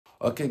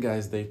Okay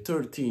guys, day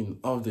 13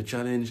 of the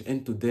challenge,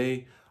 and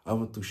today I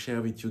want to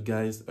share with you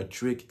guys a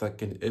trick that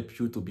can help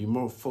you to be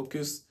more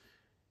focused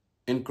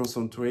and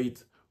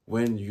concentrate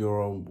when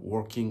you're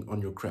working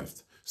on your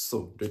craft.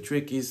 So the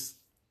trick is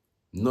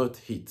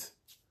not eat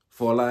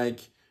for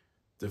like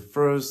the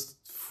first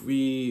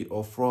 3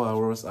 or 4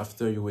 hours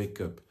after you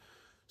wake up.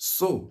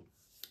 So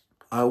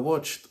I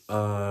watched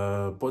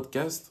a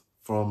podcast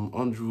from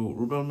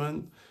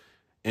Huberman,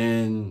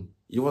 and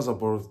it was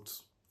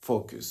about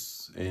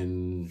focus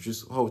and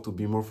just how to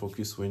be more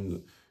focused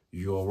when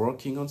you're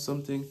working on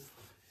something.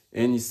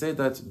 And he said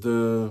that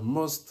the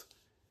most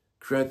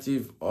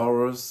creative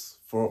hours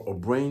for a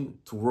brain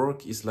to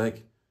work is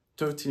like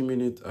 30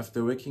 minutes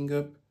after waking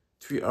up,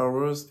 3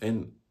 hours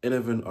and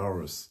 11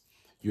 hours,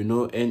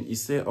 and he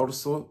said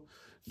also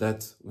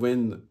that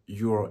when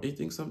you're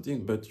eating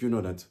something, but you know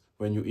that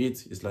when you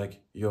eat, it's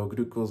like your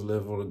glucose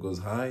level goes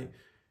high,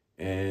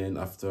 and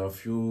after a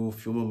few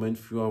moments,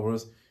 few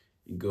hours,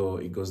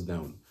 it goes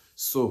down.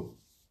 So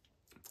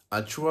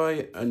I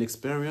try an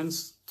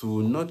experience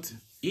to not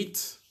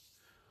eat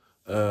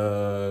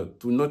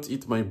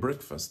my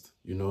breakfast.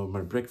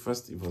 My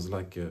breakfast, it was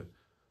like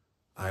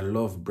I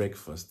love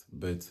breakfast,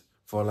 but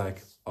for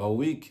like a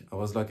week I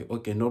was like,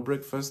 okay, no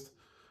breakfast,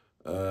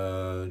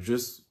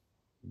 just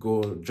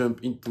go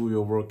jump into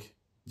your work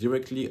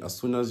directly as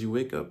soon as you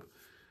wake up.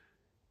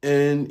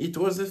 And it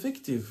was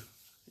effective.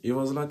 It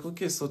was like,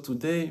 okay, so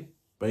today,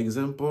 by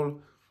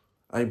example,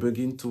 I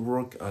begin to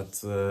work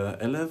at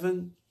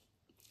 11.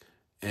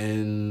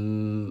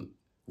 And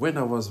when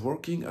I was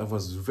working, I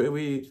was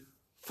very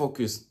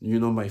focused.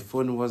 My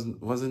phone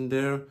wasn't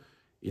there.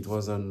 It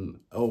was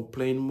on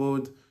airplane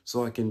mode,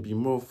 so I can be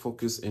more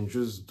focused and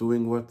just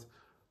doing what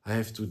I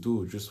have to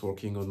do, just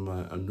working on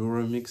my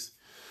neural mix.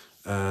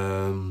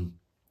 And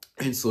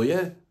so,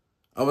 yeah,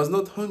 I was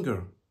not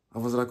hungry. I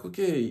was like,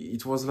 okay,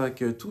 it was like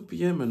 2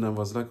 p.m. and I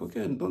was like,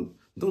 okay, I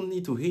don't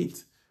need to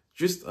eat.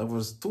 Just, I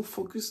was too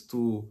focused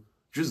to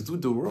just do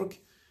the work.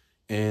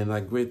 And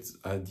I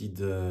did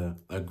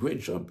a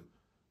great job,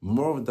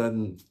 more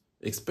than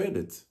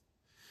expected.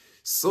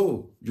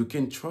 So you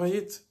can try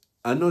it.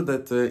 I know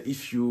that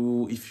if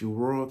you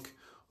work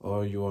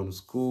or you're on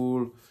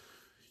school,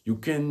 you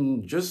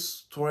can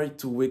just try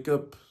to wake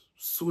up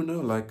sooner,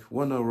 like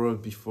 1 hour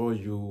before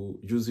you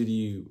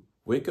usually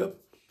wake up,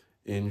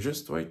 and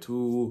just try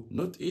to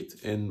not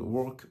eat and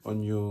work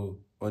on your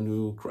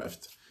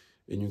craft,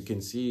 and you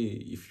can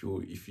see if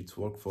it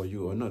worked for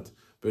you or not.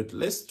 But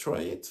let's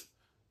try it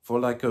for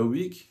like a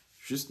week,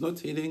 just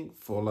not eating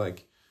for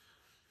like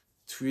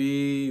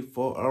 3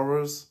 4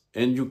 hours.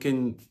 And you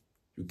can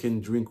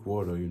drink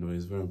water.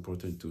 It's very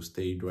important to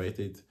stay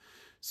hydrated.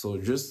 So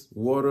just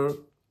water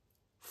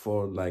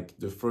for like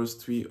the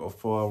first 3 or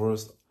 4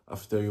 hours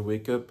after you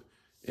wake up,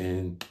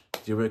 and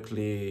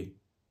directly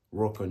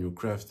work on your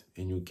craft.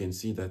 And you can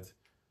see that,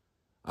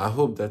 I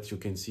hope that you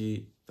can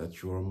see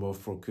that you are more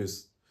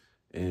focused,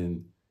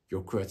 and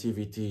your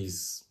creativity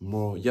is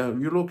more, yeah,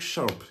 you look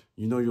sharp.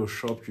 You're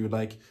sharp. You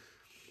like,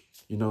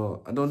 I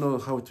don't know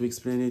how to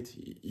explain it.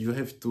 You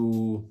have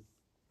to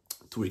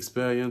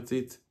experience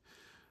it.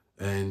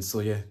 And so,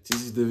 yeah,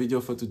 this is the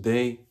video for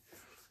today.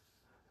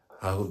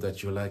 I hope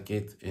that you like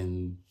it,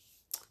 and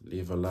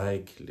leave a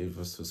like, leave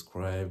a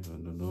subscribe, I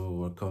don't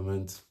know, or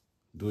comment.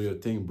 Do your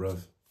thing, bruv.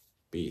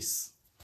 Peace.